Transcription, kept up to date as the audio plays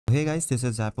Hey guys, this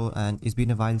is Zappo and it's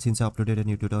been a while since I uploaded a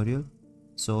new tutorial.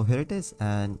 So here it is,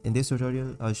 and in this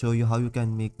tutorial I'll show you how you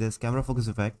can make this camera focus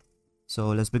effect.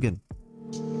 So let's begin.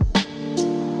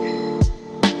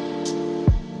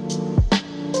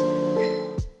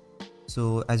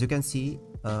 So as you can see,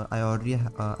 I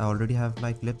already have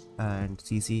my clip and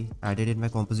CC added in my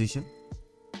composition.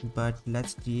 But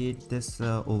let's create this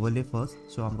overlay first.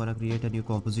 So I'm gonna create a new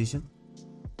composition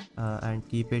and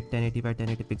keep it 1080 by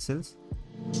 1080 pixels.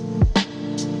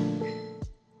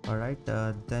 Alright,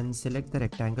 then select the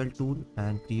rectangle tool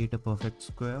and create a perfect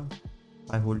square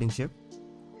by holding shift.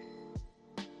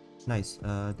 Nice.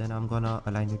 Then I'm gonna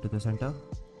align it to the center,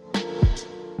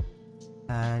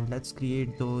 and let's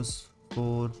create those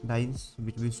 4 lines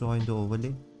which we saw in the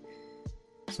overlay.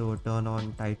 So turn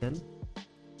on title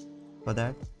for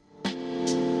that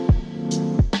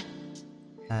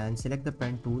and select the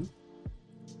pen tool,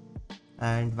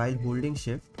 and while holding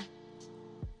shift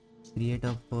create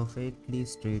a perfectly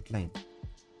straight line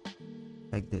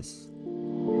like this.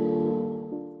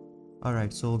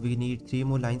 Alright, so we need 3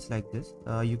 more lines like this.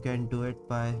 You can do it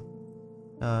by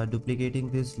duplicating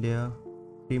this layer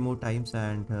 3 more times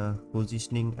and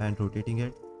positioning and rotating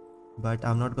it, but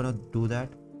I'm not gonna do that.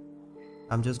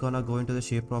 I'm just gonna go into the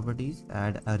shape properties,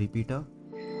 add a repeater,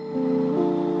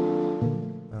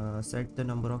 set the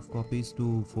number of copies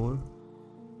to 4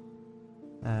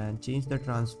 and change the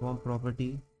transform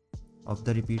property of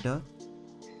the repeater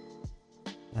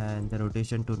and the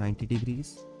rotation to 90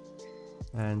 degrees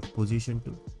and position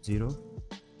to 0.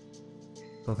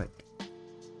 Perfect.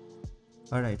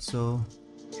 Alright, so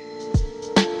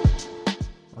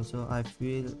also I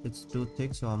feel it's too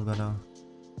thick, so I'm gonna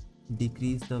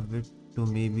decrease the width to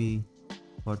maybe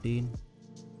 14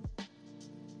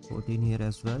 here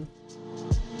as well.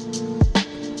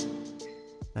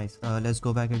 Nice. Let's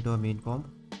go back into our main comp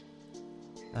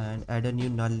and add a new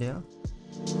null layer,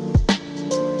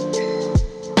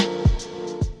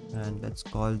 and let's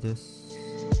call this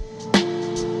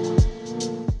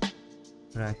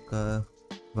tracker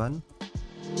 1.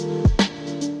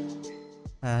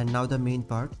 And now the main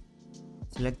part.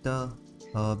 Select the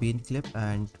main clip,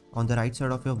 and on the right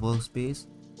side of your workspace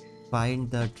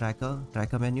find the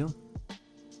tracker menu,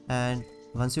 and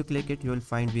once you click it you will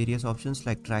find various options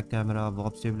like track camera,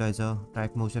 warp stabilizer,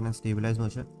 track motion and stabilize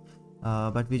motion,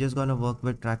 but we're just gonna work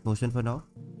with track motion for now.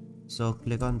 So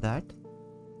click on that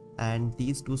and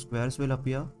these 2 squares will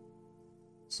appear.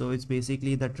 So it's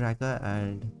basically the tracker,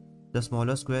 and the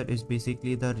smaller square is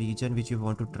basically the region which you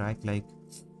want to track, like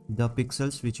the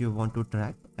pixels which you want to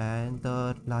track, and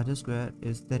the larger square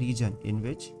is the region in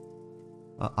which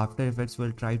After Effects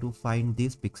will try to find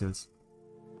these pixels.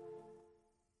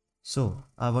 So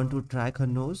I want to track her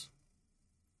nose,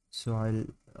 so I'll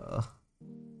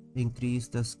increase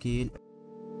the scale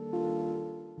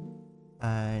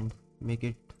and make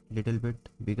it little bit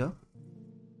bigger.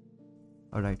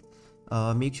 Alright,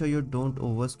 make sure you don't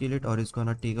overscale it or it's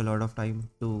gonna take a lot of time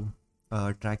to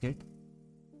track it.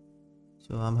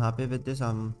 So I'm happy with this.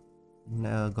 I'm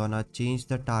gonna change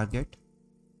the target.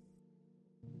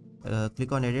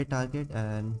 Click on edit target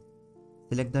and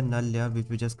select the null layer which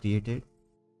we just created,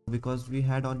 because we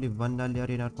had only one null layer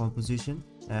in our composition,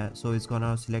 so it's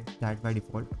gonna select that by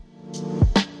default.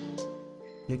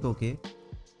 Click OK.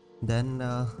 Then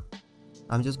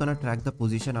I'm just gonna track the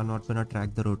position. I'm not gonna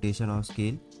track the rotation or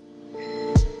scale.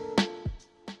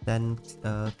 Then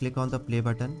click on the play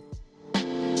button.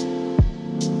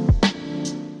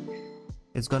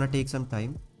 It's gonna take some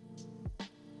time.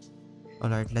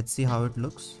 Alright, let's see how it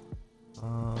looks.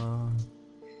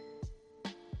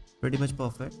 Pretty much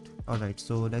perfect. Alright,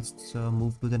 so let's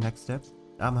move to the next step.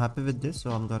 I'm happy with this,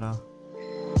 so I'm gonna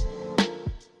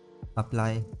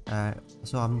apply.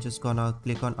 So I'm just gonna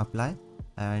click on apply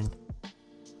and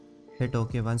hit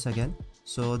OK once again.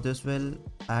 So this will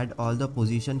add all the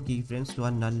position keyframes to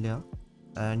our null layer,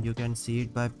 and you can see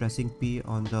it by pressing P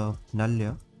on the null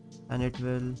layer, and it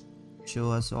will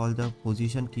show us all the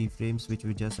position keyframes which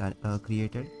we just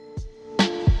created.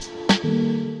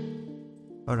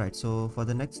 Alright, so for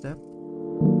the next step,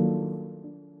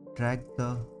 drag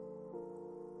the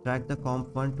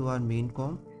comp 1 to our main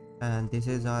comp, and this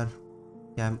is our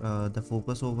the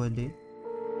focus overlay.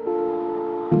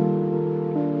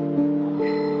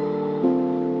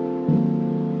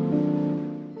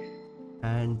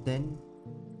 And then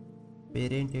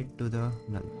parent it to the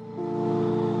null,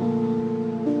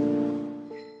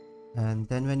 and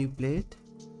then when you play it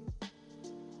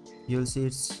you'll see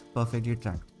it's perfectly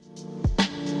tracked.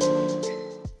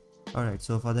 Alright,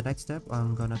 so for the next step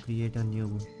I'm gonna create a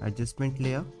new adjustment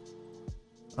layer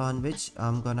on which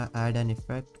I'm gonna add an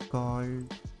effect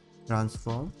called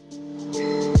transform.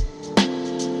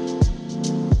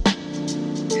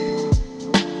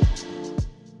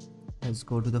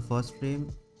 go to the first frame.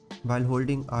 While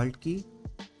holding Alt key,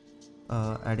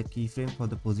 add a keyframe for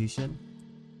the position,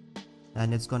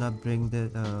 and it's gonna bring the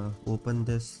open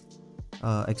this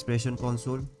expression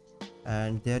console,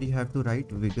 and there you have to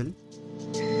write wiggle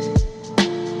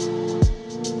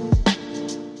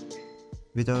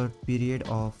with a period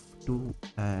of 2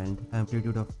 and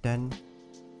amplitude of 10,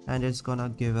 and it's gonna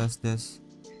give us this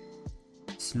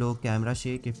slow camera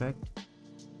shake effect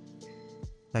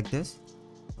like this.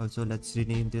 Also, let's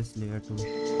rename this layer to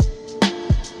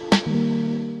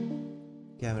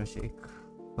camera shake.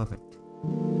 Perfect.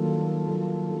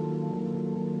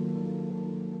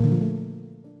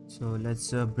 So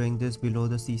let's bring this below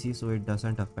the CC so it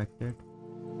doesn't affect it.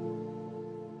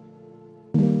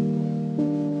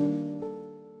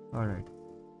 Alright.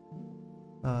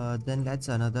 Then let's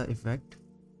another effect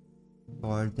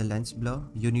called the lens blur.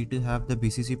 You need to have the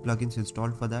BCC plugins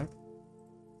installed for that.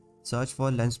 Search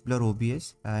for lens blur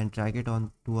OBS and drag it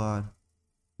on to our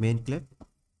main clip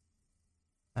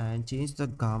and change the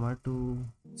gamma to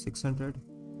 600.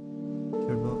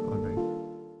 Should work.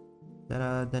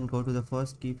 Alright. Then go to the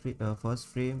first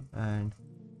frame and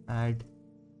add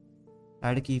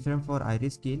a keyframe for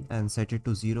iris scale and set it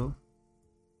to 0.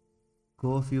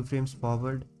 Go a few frames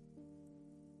forward,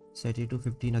 set it to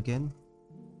 15 again.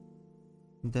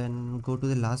 Then go to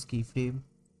the last keyframe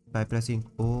by pressing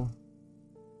O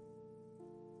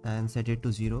and set it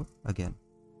to 0 again.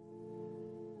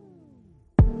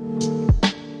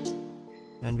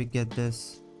 And we get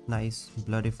this nice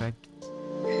blur effect.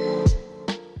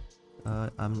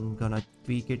 I'm gonna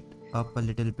tweak it up a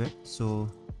little bit. So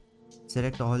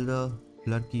select all the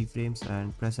blur keyframes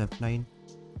and press F9.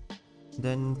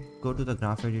 Then go to the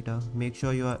graph editor. Make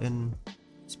sure you are in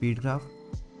speed graph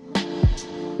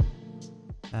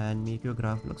and make your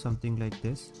graph look something like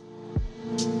this.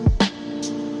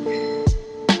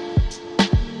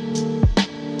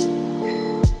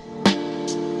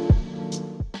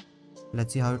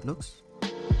 Let's see how it looks.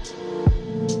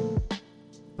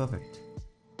 Perfect.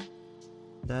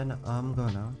 Then I'm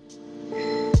gonna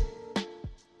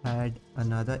add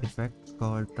another effect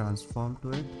called transform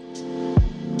to it.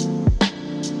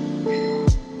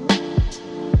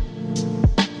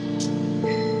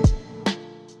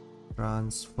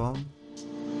 Transform.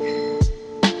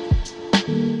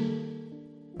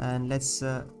 And let's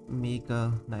make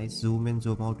a nice zoom in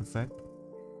zoom out effect.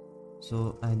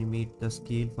 So animate the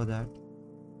scale for that.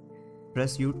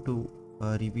 Press U to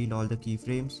reveal all the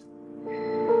keyframes.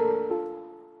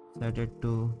 Set it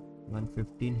to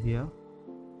 115 here.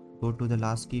 Go to the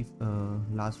last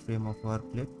frame of our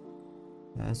clip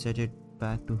and set it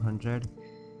back to 100.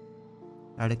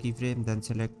 Add a keyframe, then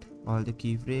select all the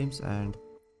keyframes and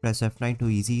press F9 to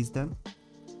ease them.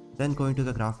 Then go into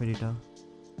the graph editor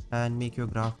and make your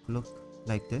graph look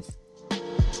like this.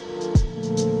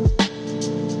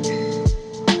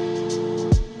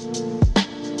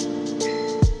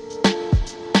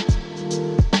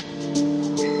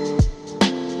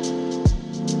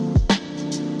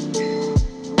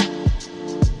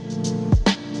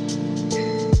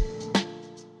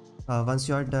 Once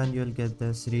you are done, you'll get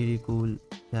this really cool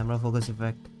camera focus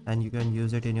effect and you can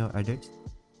use it in your edits.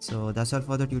 So that's all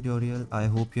for the tutorial. I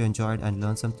hope you enjoyed and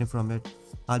learned something from it.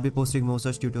 I'll be posting more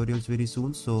such tutorials very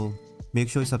soon, so make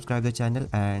sure you subscribe the channel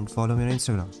and follow me on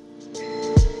Instagram.